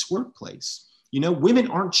thriving in this workplace. You know, women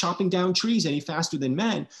aren't chopping down trees any faster than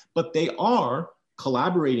men, but they are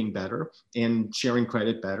collaborating better and sharing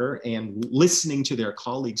credit better and listening to their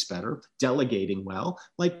colleagues better, delegating well.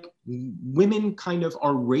 Like, women kind of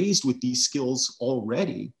are raised with these skills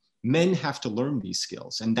already. Men have to learn these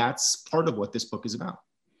skills. And that's part of what this book is about.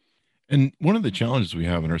 And one of the challenges we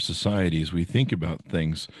have in our society is we think about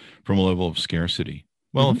things from a level of scarcity.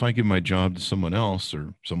 Well, if I give my job to someone else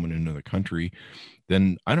or someone in another country,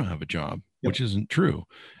 then I don't have a job, which isn't true.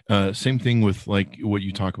 Same thing with like what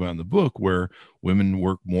you talk about in the book, where women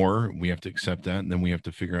work more. We have to accept that. And then we have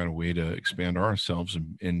to figure out a way to expand ourselves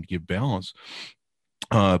and give balance.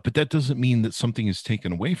 But that doesn't mean that something is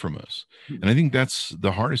taken away from us. And I think that's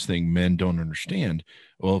the hardest thing men don't understand.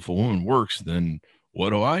 Well, if a woman works, then what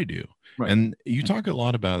do I do? Right. And you talk a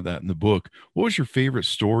lot about that in the book. What was your favorite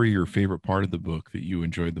story or favorite part of the book that you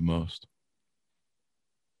enjoyed the most?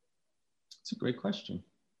 That's a great question.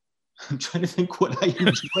 I'm trying to think what I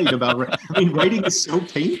enjoyed about it. I mean, writing is so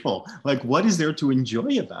painful. Like, what is there to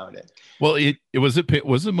enjoy about it? Well, was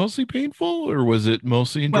it mostly painful, or was it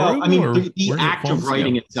mostly enjoyable? Well, I mean, the act of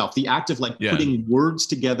writing itself, the act of like putting words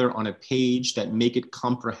together on a page that make it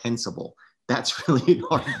comprehensible. That's really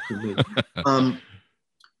hard for me.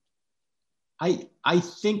 I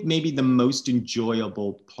think maybe the most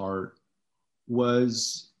enjoyable part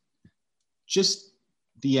was just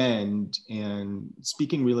the end, and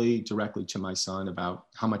speaking really directly to my son about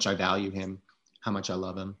how much I value him, how much I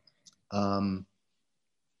love him.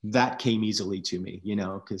 That came easily to me, you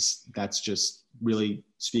know, because that's just really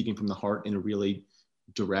speaking from the heart in a really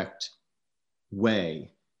direct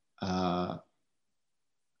way. I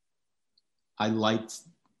liked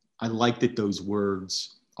that those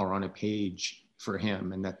words are on a page for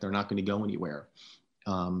him, and that they're not going to go anywhere.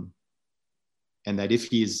 And that if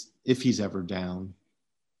he's ever down,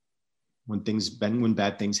 when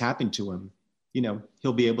bad things happen to him, you know,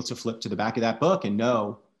 he'll be able to flip to the back of that book and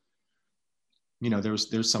know, you know,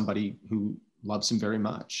 there's somebody who loves him very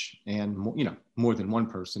much, and you know, more than one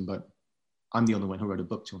person, but I'm the only one who wrote a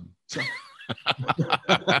book to him. So.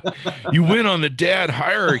 You win on the dad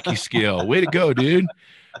hierarchy scale. Way to go, dude.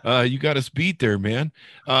 You got us beat there, man.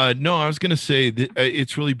 No, I was going to say that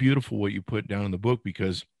it's really beautiful what you put down in the book,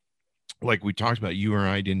 because like we talked about, you or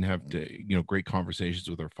I didn't have great conversations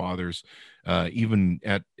with our fathers, even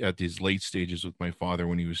at these late stages with my father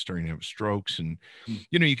when he was starting to have strokes. And,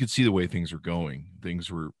 you know, you could see the way things were going.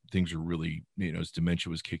 Things were really, you know, his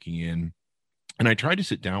dementia was kicking in. And I tried to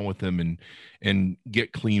sit down with them and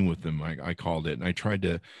get clean with them. I called it. And I tried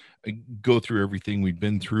to go through everything we'd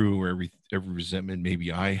been through, or every resentment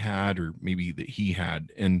maybe I had, or maybe that he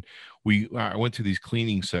had. And I went through these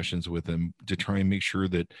cleaning sessions with him to try and make sure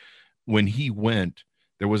that when he went,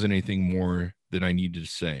 there wasn't anything more that I needed to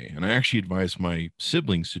say. And I actually advised my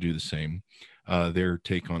siblings to do the same. Their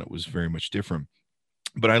take on it was very much different.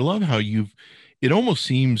 But I love how it almost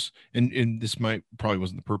seems, and this probably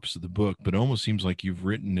wasn't the purpose of the book, but it almost seems like you've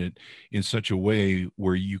written it in such a way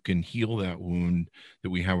where you can heal that wound that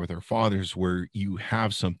we have with our fathers, where you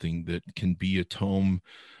have something that can be a tome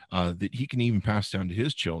that he can even pass down to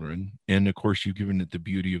his children. And of course, you've given it the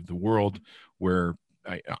beauty of the world, where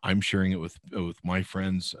I'm sharing it with my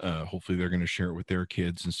friends. Hopefully they're going to share it with their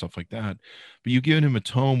kids and stuff like that. But you've given him a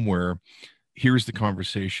tome where here's the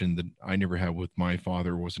conversation that I never had with my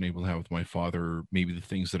father, wasn't able to have with my father, or maybe the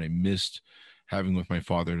things that I missed having with my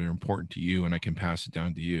father that are important to you, and I can pass it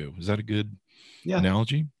down to you. Is that a good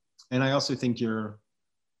analogy? And I also think your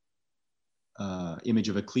image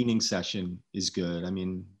of a cleaning session is good. I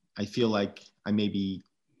mean, I feel like I maybe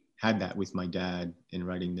had that with my dad in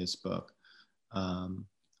writing this book.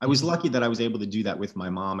 I was lucky that I was able to do that with my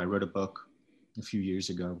mom. I wrote a book a few years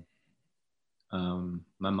ago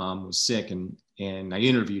My mom was sick, and I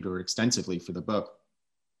interviewed her extensively for the book.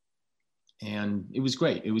 And it was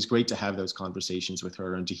great. It was great to have those conversations with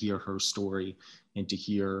her and to hear her story and to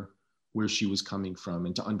hear where she was coming from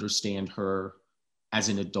and to understand her as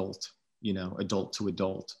an adult, you know, adult to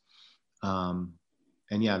adult. And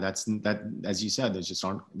yeah, that's that, as you said,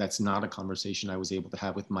 that's not a conversation I was able to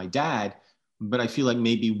have with my dad, but I feel like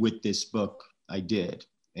maybe with this book I did.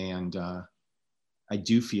 And I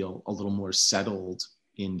do feel a little more settled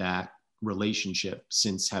in that relationship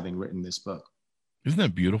since having written this book. Isn't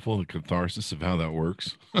that beautiful, the catharsis of how that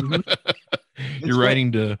works? Mm-hmm. You're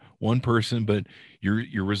writing to one person, but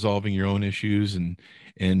you're resolving your own issues and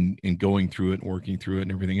going through it and working through it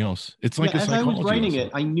and everything else. It's like a as psychology I was writing lesson.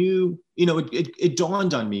 it, I knew, you know, it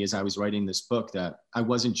dawned on me as I was writing this book that I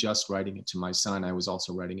wasn't just writing it to my son, I was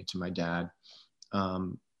also writing it to my dad.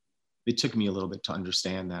 It took me a little bit to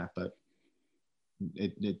understand that, but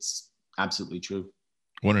it's absolutely true.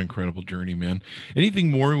 What an incredible journey, man.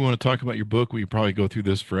 Anything more we want to talk about your book? We could probably go through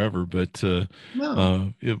this forever, but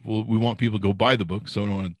No. we want people to go buy the book, so I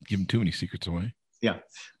don't want to give them too many secrets away. Yeah.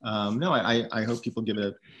 No, I hope people give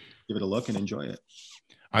it a look and enjoy it.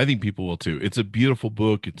 I think people will too. It's a beautiful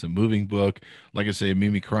book. It's a moving book. Like I say, it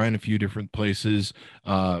made me cry in a few different places.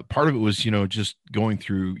 Part of it was, you know, just going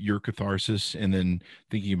through your catharsis and then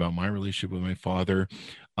thinking about my relationship with my father.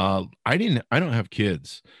 I don't have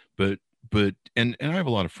kids, but and I have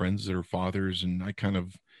a lot of friends that are fathers, and I kind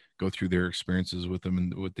of go through their experiences with them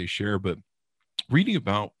and what they share. But reading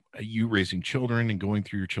about you raising children and going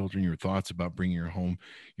through your children, your thoughts about bringing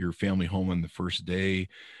your family home on the first day,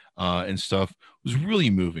 and stuff was really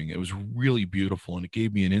moving. It was really beautiful, and it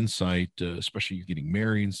gave me an insight, especially getting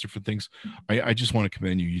married and different things. I just want to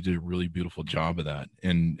commend you. You did a really beautiful job of that.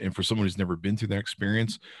 And for someone who's never been through that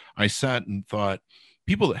experience, I sat and thought,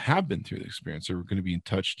 people that have been through the experience are going to be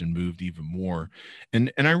touched and moved even more.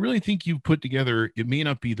 And I really think you've put together, it may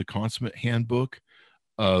not be the consummate handbook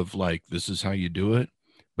of like, this is how you do it,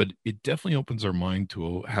 but it definitely opens our mind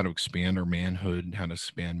to how to expand our manhood and how to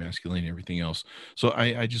expand masculinity and everything else. So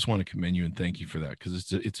I just want to commend you and thank you for that,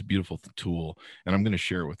 because it's a beautiful tool, and I'm going to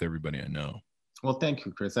share it with everybody I know. Well, thank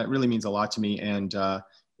you, Chris. That really means a lot to me. And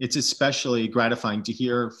it's especially gratifying to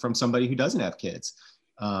hear from somebody who doesn't have kids.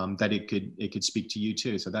 That it could speak to you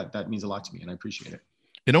too. So that means a lot to me, and I appreciate it.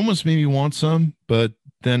 It almost made me want some, but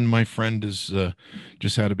then my friend is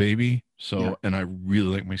just had a baby, so yeah. And I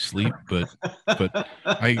really like my sleep, but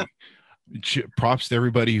props to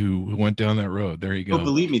everybody who went down that road. There you go. Oh,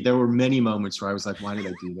 believe me, there were many moments where I was like, why did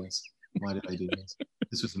I do this? Why did I do this?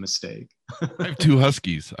 This was a mistake. I have 2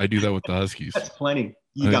 huskies. I do that with the huskies. That's plenty.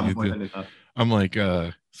 You got more than enough. I'm like,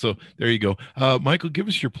 so there you go. Michael, give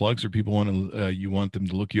us your plugs, or people want to, you want them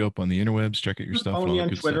to look you up on the interwebs, check out your stuff. Follow me on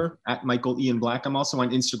Twitter at Michael Ian Black. I'm also on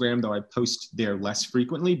Instagram, though I post there less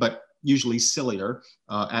frequently, but usually sillier,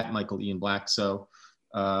 at Michael Ian Black. So,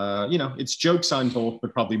 you know, it's jokes on both,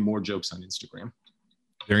 but probably more jokes on Instagram.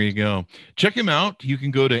 There you go. Check him out. You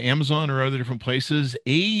can go to Amazon or other different places.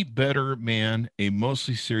 A Better Man, a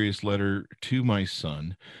Mostly Serious Letter to My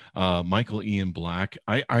Son, Michael Ian Black.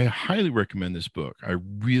 I highly recommend this book. I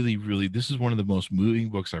really, really, this is one of the most moving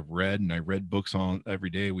books I've read, and I read books on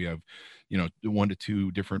every day. We have, you know, 1 to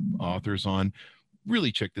 2 different authors on.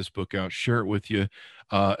 Really check this book out, share it with you,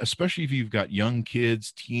 especially if you've got young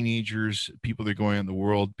kids, teenagers, people that are going out in the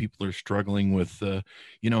world, people that are struggling with,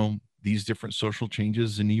 you know, these different social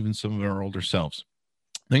changes, and even some of our older selves.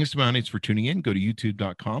 Thanks to my audience for tuning in. Go to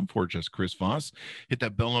youtube.com/Chris Voss. Hit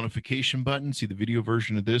that bell notification button. See the video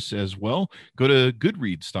version of this as well. Go to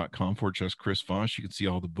goodreads.com/Chris Voss. You can see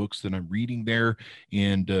all the books that I'm reading there,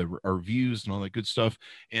 and our reviews and all that good stuff.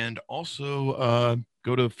 And also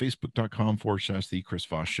go to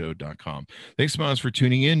facebook.com/thechrisvossshow.com. Thanks so much for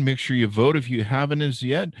tuning in. Make sure you vote if you haven't as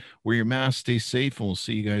yet. Wear your mask, stay safe, and we'll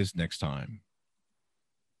see you guys next time.